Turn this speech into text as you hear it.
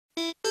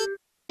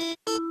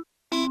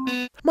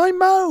My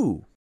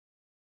Mo!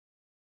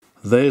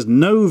 There's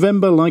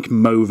November like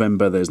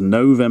Movember. There's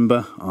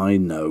November, I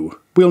know.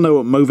 We all know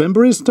what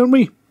Movember is, don't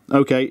we?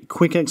 Okay,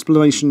 quick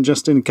explanation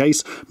just in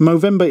case.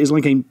 Movember is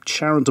like a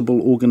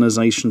charitable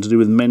organisation to do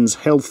with men's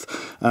health,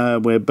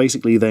 where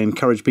basically they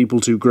encourage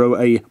people to grow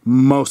a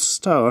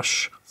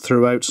moustache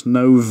throughout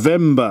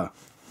November.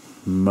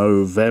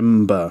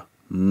 Movember.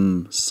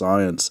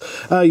 Science.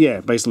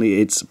 Yeah,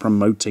 basically it's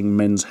promoting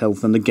men's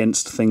health and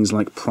against things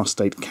like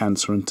prostate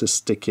cancer and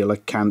testicular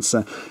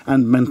cancer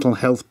and mental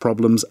health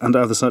problems and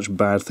other such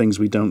bad things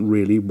we don't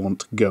really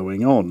want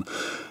going on.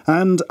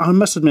 And I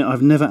must admit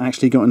I've never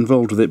actually got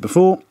involved with it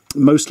before,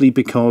 mostly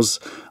because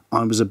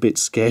I was a bit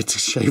scared to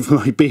shave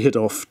my beard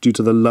off due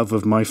to the love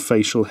of my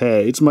facial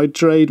hair. It's my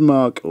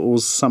trademark or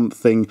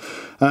something,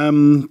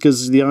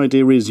 because the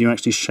idea is you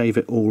actually shave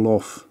it all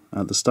off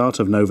at the start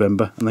of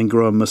November and then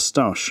grow a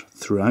moustache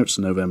throughout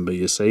November,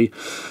 you see.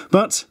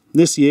 But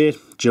this year,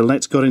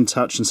 Gillette got in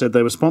touch and said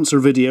they would sponsor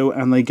a video,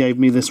 and they gave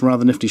me this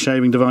rather nifty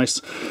shaving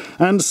device.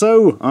 And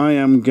so I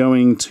am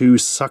going to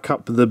suck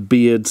up the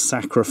beard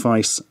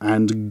sacrifice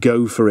and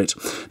go for it.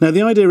 Now,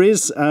 the idea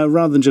is,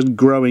 rather than just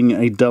growing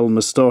a dull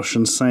moustache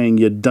and saying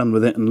you're done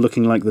with it and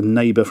looking like the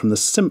neighbour from The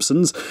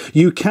Simpsons,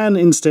 you can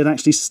instead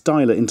actually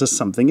style it into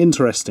something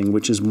interesting,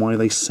 which is why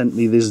they sent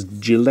me this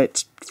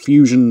Gillette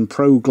Fusion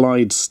Pro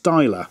Glide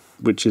Styler,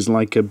 which is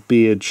like a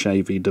beard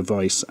shavy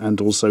device and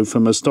also for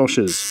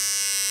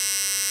moustaches.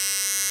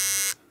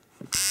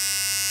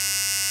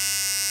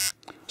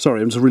 Sorry,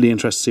 I'm just really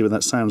interested to see what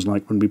that sounds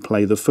like when we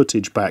play the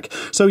footage back.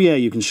 So yeah,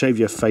 you can shave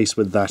your face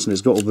with that, and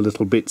it's got all the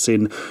little bits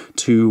in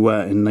to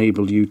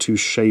enable you to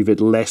shave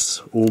it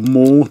less or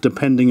more,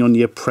 depending on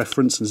your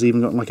preference. It's even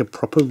got like a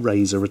proper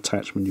razor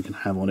attachment you can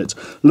have on it.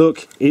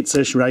 Look, it's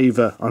a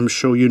shaver. I'm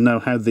sure you know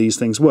how these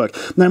things work.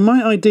 Now,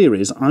 my idea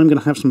is I'm going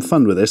to have some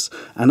fun with this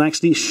and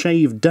actually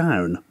shave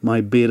down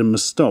my beard and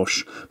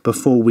moustache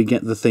before we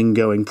get the thing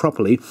going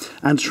properly,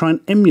 and try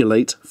and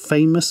emulate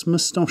famous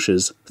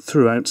moustaches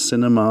throughout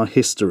cinema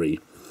history,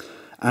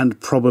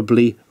 and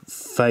probably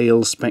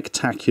fail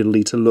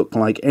spectacularly to look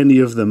like any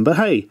of them. But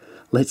hey,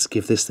 let's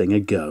give this thing a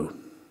go.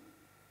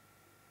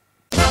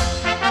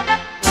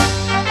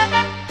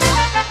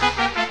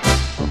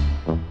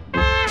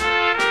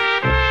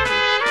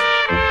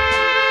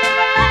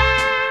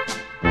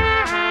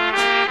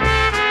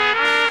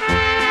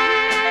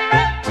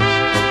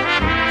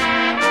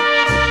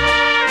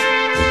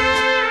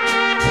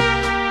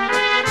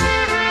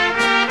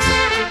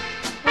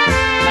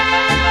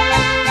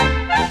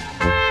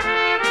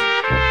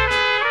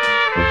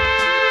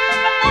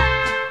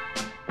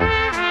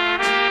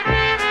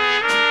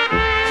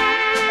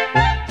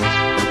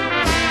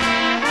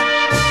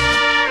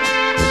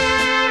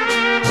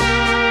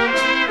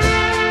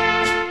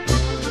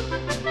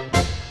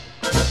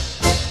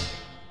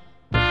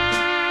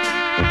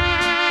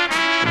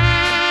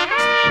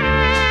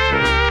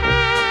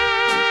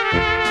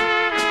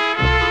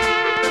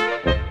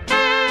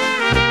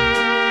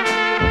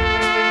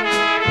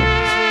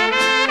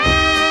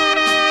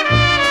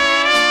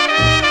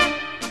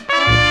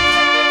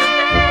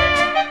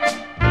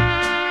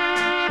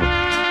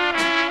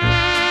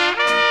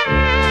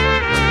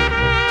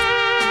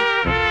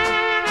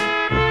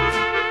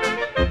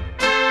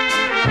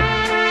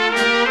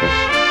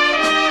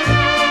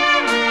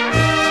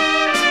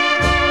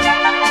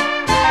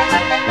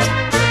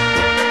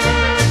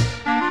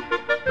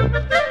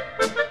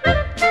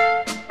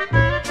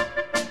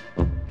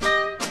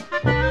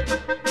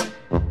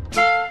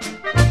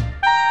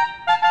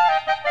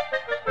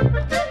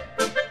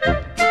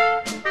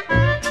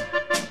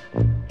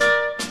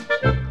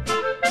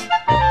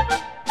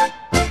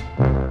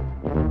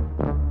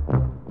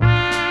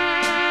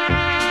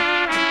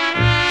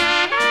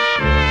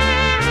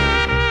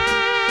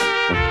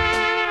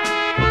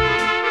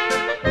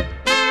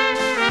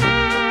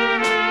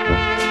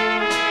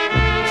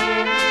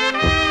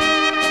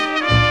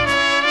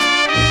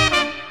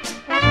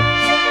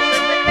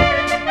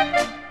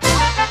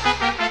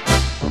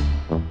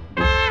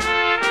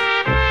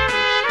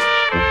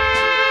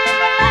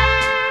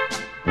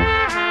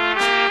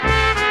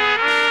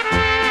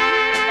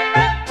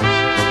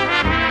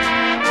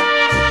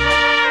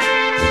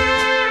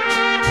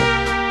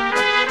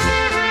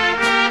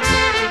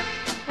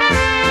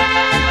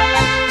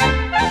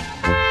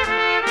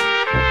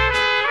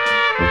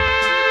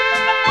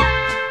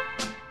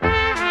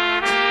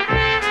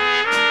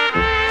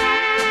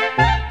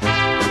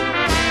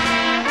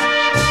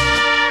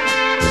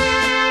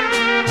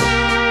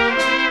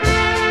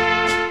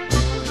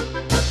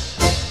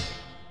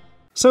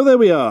 So there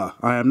we are.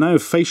 I am now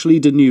facially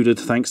denuded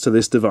thanks to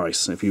this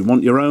device. If you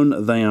want your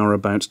own, they are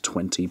about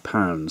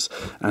 £20.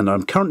 And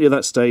I'm currently at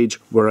that stage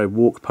where I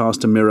walk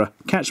past a mirror,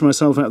 catch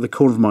myself out of the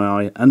corner of my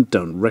eye, and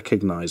don't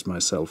recognise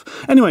myself.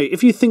 Anyway,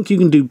 if you think you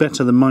can do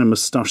better than my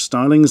moustache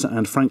stylings,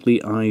 and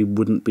frankly I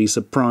wouldn't be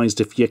surprised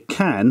if you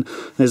can,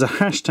 there's a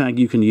hashtag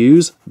you can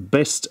use,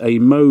 best a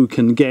mo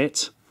can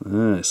get.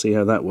 See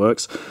how that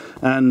works.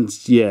 And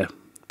yeah,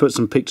 put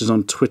some pictures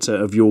on Twitter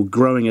of your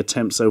growing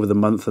attempts over the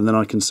month, and then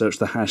I can search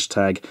the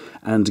hashtag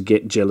and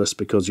get jealous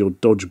because your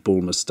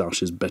dodgeball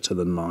moustache is better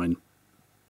than mine.